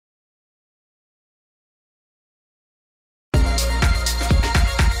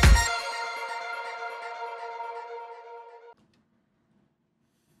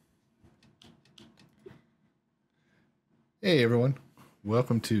Hey everyone,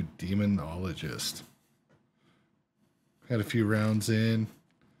 welcome to Demonologist. Had a few rounds in.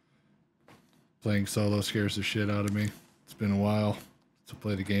 Playing solo scares the shit out of me. It's been a while to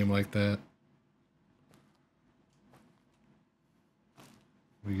play the game like that.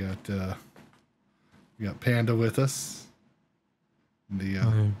 We got Panda with us in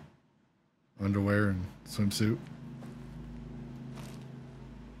the underwear and swimsuit.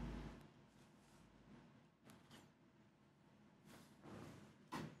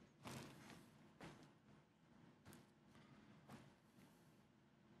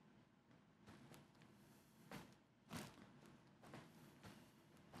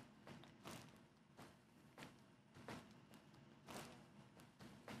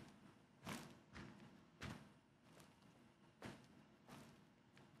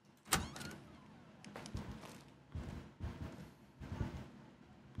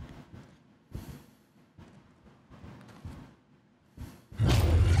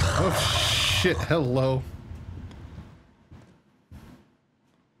 Oh shit, hello.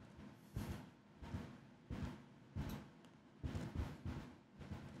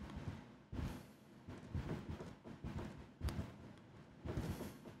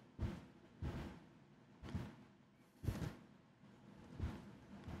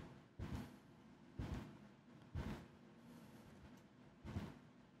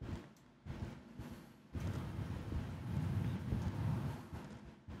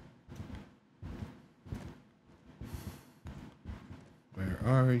 Where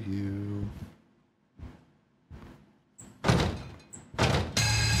are you?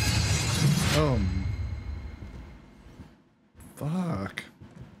 Fuck.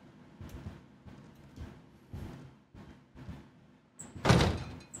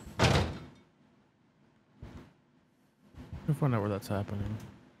 I'll find out where that's happening.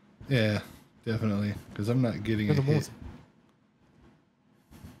 Yeah, definitely. Because I'm not getting a hit.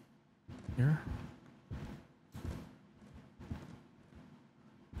 Here?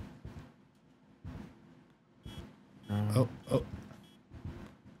 Oh.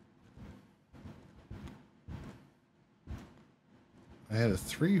 I had a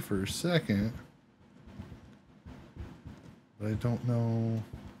 3 for a second. But I don't know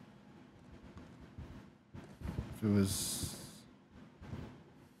if it was...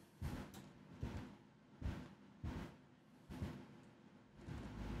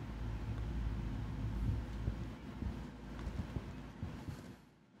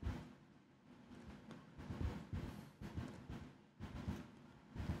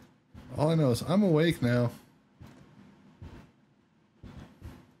 All I know is I'm awake now.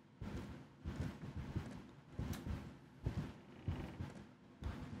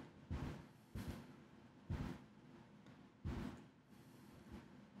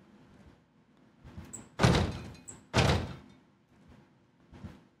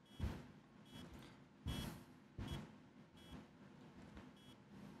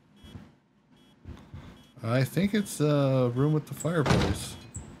 I think it's the room with the fireplace.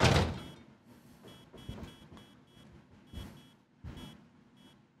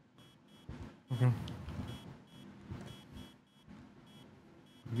 Okay. I'm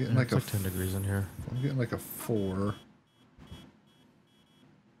getting like it's 10 degrees in here. I'm getting like a 4.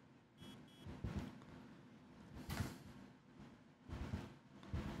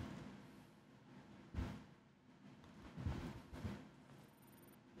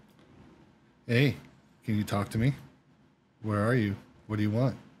 Hey, can you talk to me? Where are you? What do you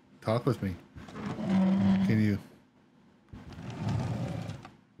want? Talk with me. Can you?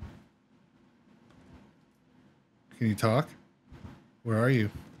 Can you talk? Where are you?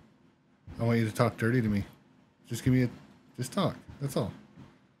 I want you to talk dirty to me. Just give me a... Just talk. That's all.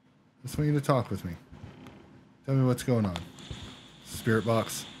 I just want you to talk with me. Tell me what's going on. Spirit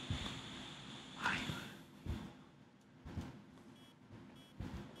box.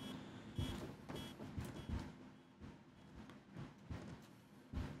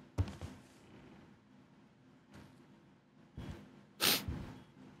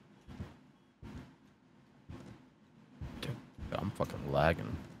 I'm fucking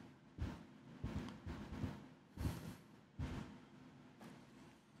lagging.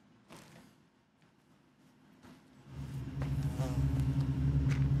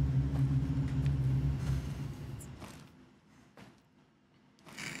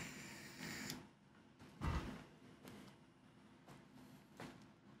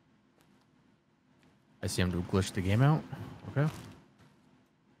 I see him to glitch the game out. Okay.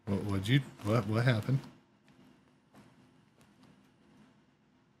 What happened?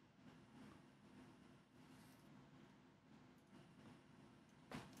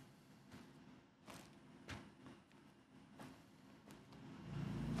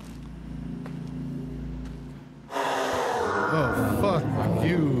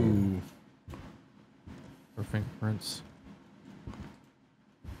 you. For fingerprints.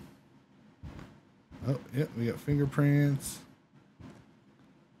 Oh, yeah, we got fingerprints.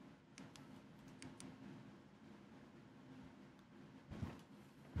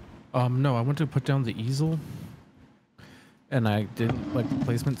 No, I went to put down the easel, and I didn't like the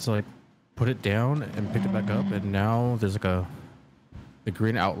placement, so I put it down and picked it back up, and now there's like the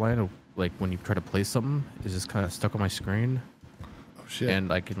green outline of like when you try to place something is just kind of stuck on my screen. Oh shit.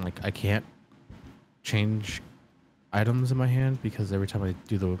 And I can't change items in my hand because every time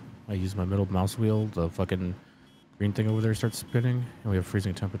I use my middle mouse wheel, the fucking green thing over there starts spinning, and we have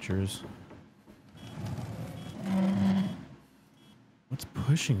freezing temperatures. What's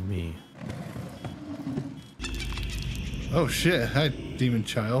pushing me? Oh shit. Hi, demon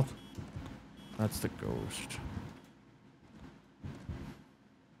child. That's the ghost.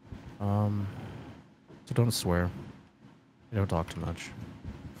 So don't swear. You don't talk too much.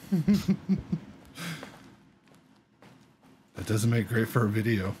 That doesn't make great for a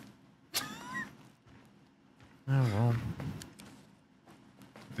video. Oh well.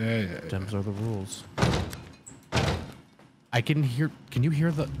 Yeah. Dems are the rules. I can hear. Can you hear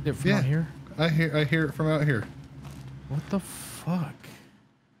it from out here? I hear it from out here. What the fuck?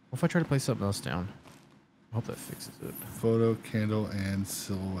 What if I try to place something else down? I hope that fixes it. Photo, candle, and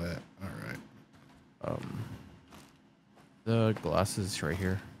silhouette. All right. The glass is right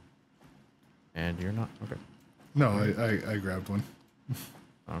here. And you're not? Okay. No, I grabbed one.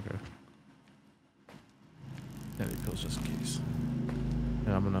 Okay. Then it goes just in case.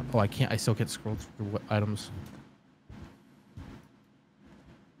 And I'm gonna. Oh, I still can't scroll through what items.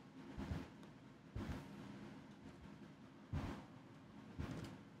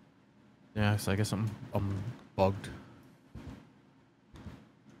 Yeah, so I guess I'm bugged.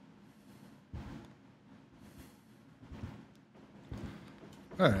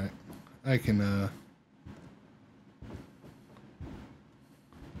 All right. I can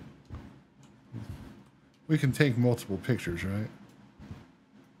we can take multiple pictures, right?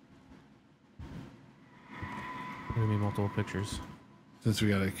 Give me multiple pictures. Since we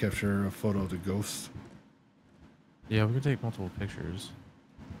gotta capture a photo of the ghost. Yeah, we can take multiple pictures.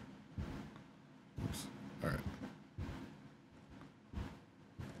 Oops. All right.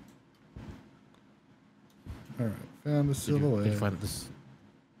 All right. Found the silhouette. Did you find this?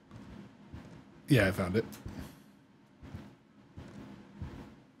 Yeah, I found it.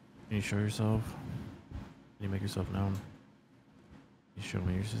 Can you show yourself? Can you make yourself known? Can you show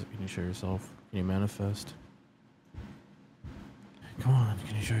me? Can you show yourself? Can you manifest? Come on,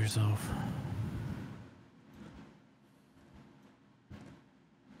 can you show yourself?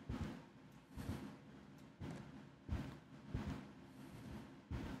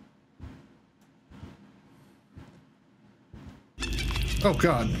 Oh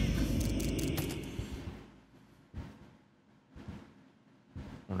God.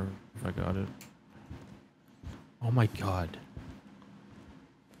 Wonder if I got it. Oh my God.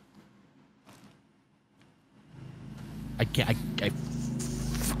 I can't. I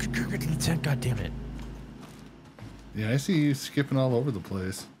fucking get to the tent. God damn it. Yeah, I see you skipping all over the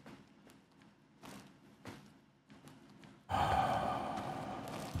place.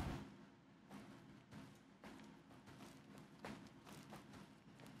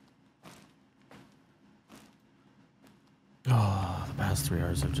 Oh, the past 3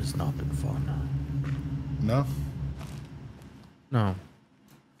 hours have just not been fun. No? No.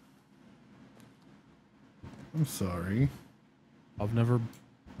 I'm sorry. I've never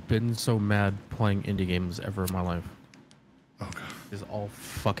been so mad playing indie games ever in my life. Oh God. It's all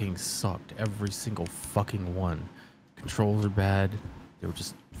fucking sucked. Every single fucking one. Controls are bad. They were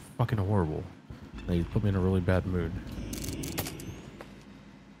just fucking horrible. They put me in a really bad mood.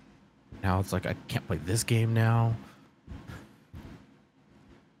 Now it's like I can't play this game now.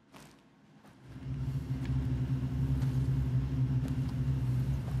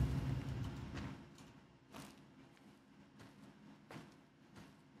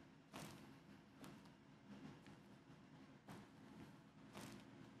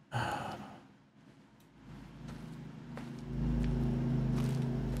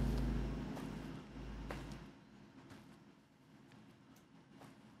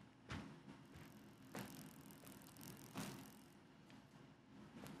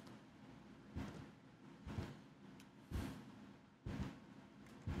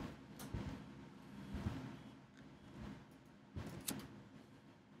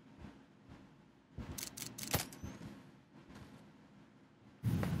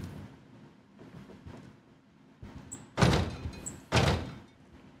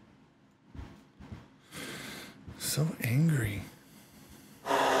 So angry.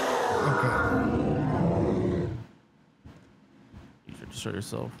 Show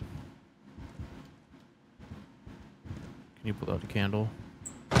yourself. Can you pull out a candle?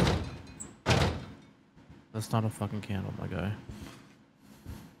 That's not a fucking candle, my guy.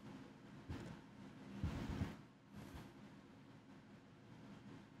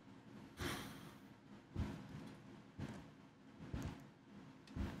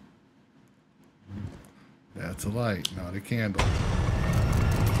 That's a light, not a candle.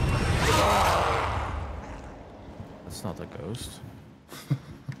 That's not the ghost.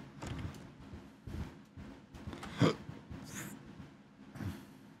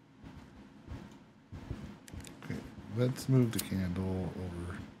 Okay, let's move the candle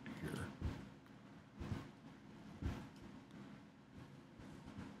over here.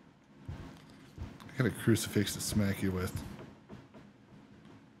 I got a crucifix to smack you with.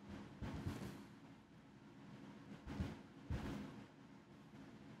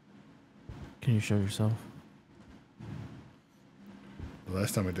 Can you show yourself? The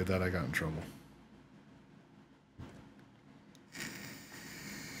last time I did that, I got in trouble.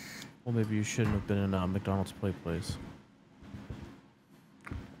 Well, maybe you shouldn't have been in a McDonald's play place.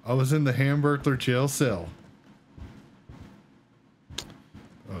 I was in the Hamburglar jail cell.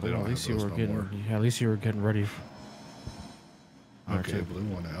 Oh, they Well, don't at least have you those were no more. getting. Yeah, at least you were getting ready. Okay, blew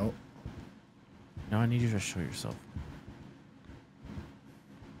one out. Now I need you to show yourself.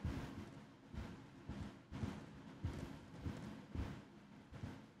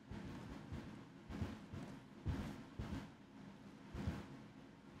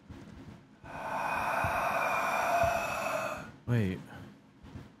 Wait.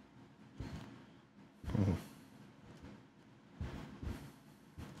 Oh.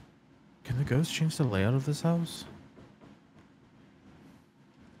 Can the ghost change the layout of this house?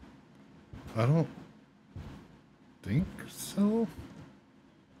 I don't think so.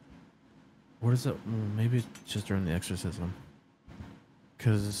 What is it? Maybe it's just during the exorcism.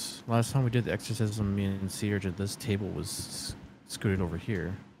 Because last time we did the exorcism, me and Seer did, this table was scooted over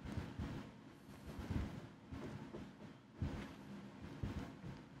here.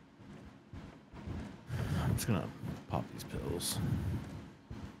 I'm just gonna pop these pills.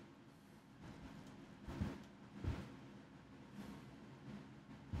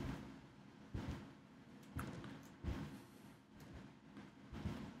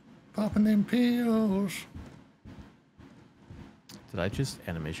 Popping them pills. Did I just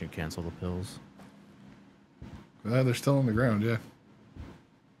animation cancel the pills? They're still on the ground, yeah.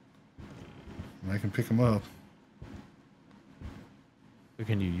 And I can pick them up. Or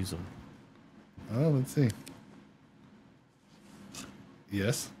can you use them? Oh, let's see.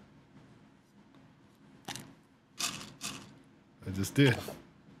 Yes. I just did.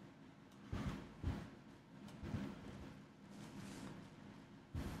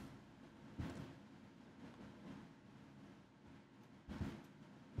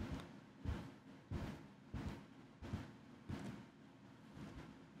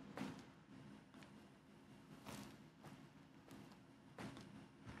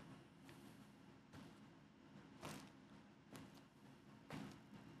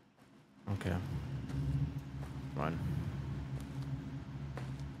 Okay. Fine.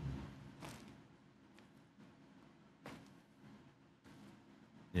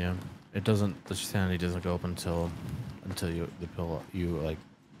 Yeah, it doesn't. The sanity doesn't go up until you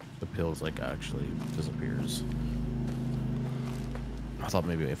the pills like actually disappears. I thought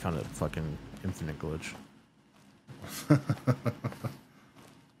maybe I found a fucking infinite glitch. That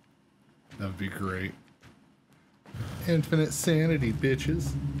would be great. Infinite sanity,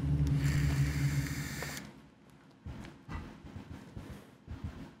 bitches.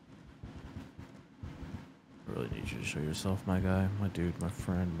 I really need you to show yourself, my guy, my dude, my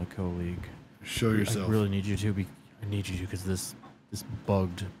friend, my colleague. Show yourself. I really need you to be. I need you to, because this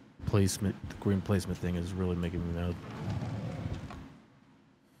bugged placement, the green placement thing is really making me mad.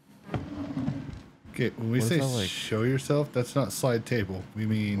 Okay, when we What say if I, like- show yourself, that's not slide table. We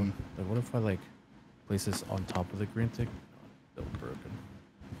mean Like, what if I like place this on top of the green thing? Still broken.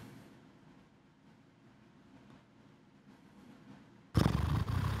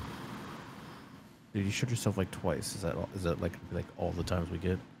 Dude, you showed yourself like twice. Is that like all the times we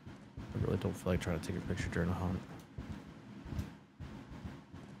get? I really don't feel like trying to take a picture during a hunt.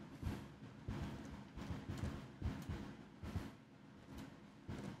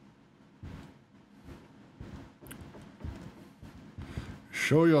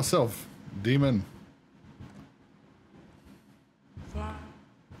 show yourself, demon. 5,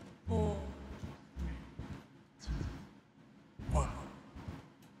 4, 3, 2, 1.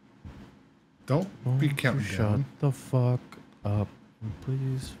 Don't be Won't counting you shut down. the fuck up and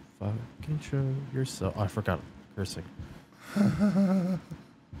please fucking show yourself. Oh, I forgot cursing.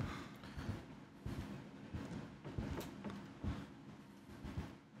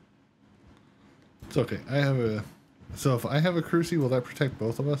 It's okay. I have a. So if I have a cruci, will that protect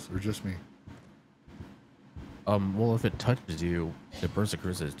both of us or just me? Well, if it touches you, it bursts a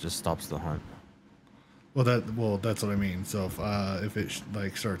cruise, it just stops the hunt. Well, that's what I mean. So if it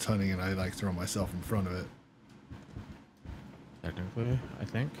like starts hunting and I like throw myself in front of it. Technically, I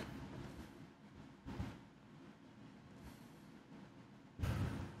think.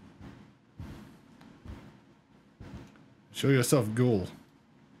 Show yourself, ghoul.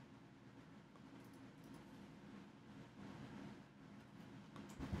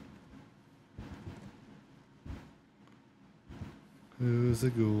 Who's a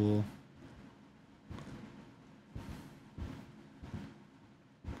ghoul?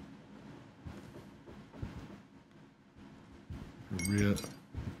 Real.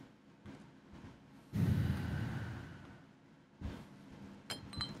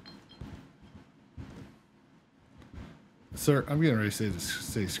 Sir, I'm getting ready to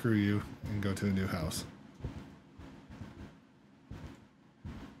say screw you and go to a new house.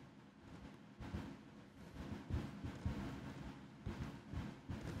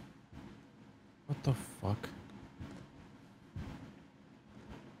 What the fuck?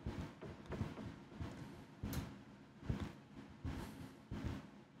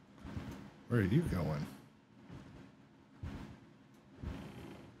 Where are you going?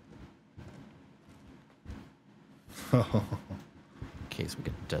 In case we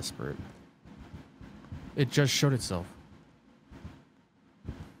get desperate. It just showed itself.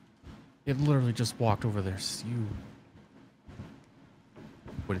 It literally just walked over there. You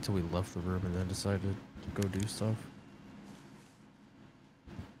waited until we left the room and then decided to go do stuff.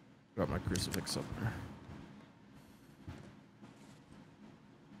 Got my crucifix up there.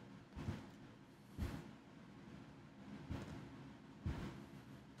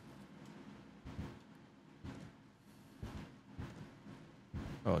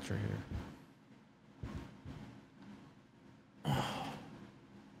 Oh, it's right here.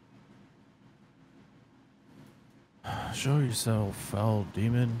 Show yourself, foul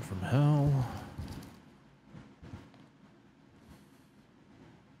demon from hell.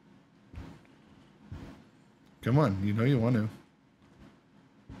 Come on, you know you want to.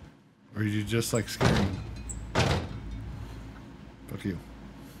 Or you just like scaring? Fuck you.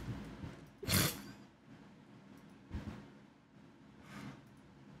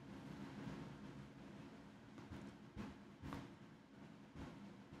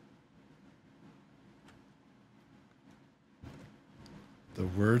 The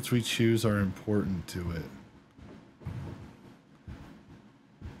words we choose are important to it.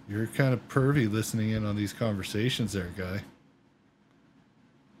 You're kind of pervy listening in on these conversations there, guy.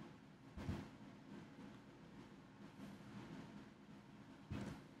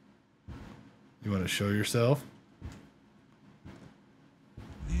 You want to show yourself?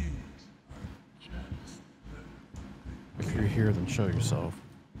 If you're here, then show yourself.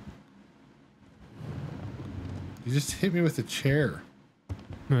 You just hit me with a chair.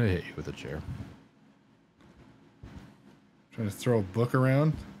 I hit you with a chair. Trying to throw a book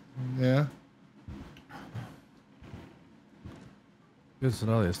around? Yeah. Good,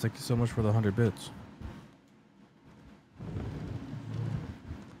 Sonalius. Thank you so much for the 100 bits.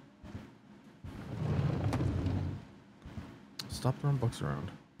 Stop throwing books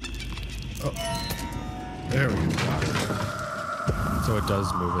around. Oh. There we go. So it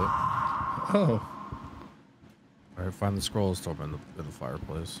does move it. Oh. Alright, find the scrolls, throw them in the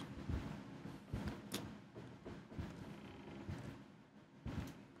fireplace.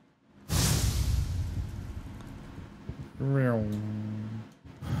 Real.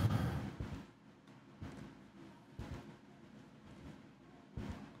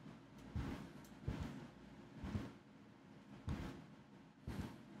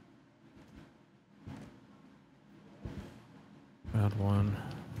 Bad one.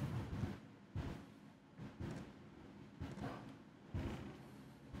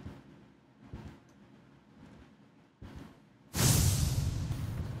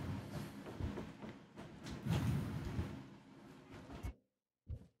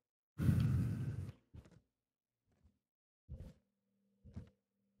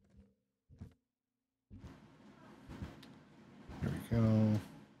 There we go.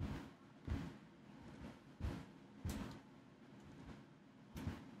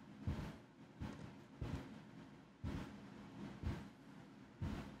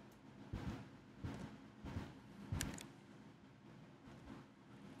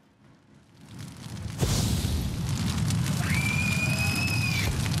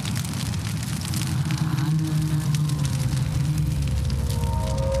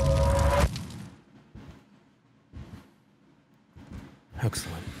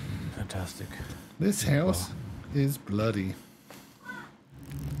 Excellent. Fantastic. This house is bloody.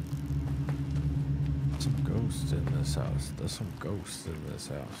 Some ghosts in this house. There's some ghosts in this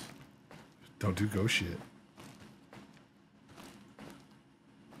house. Don't do ghost shit.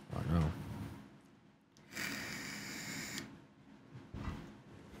 I know.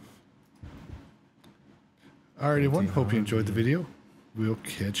 Alright, everyone. Hope you enjoyed the video. We'll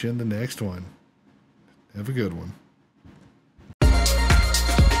catch you in the next one. Have a good one.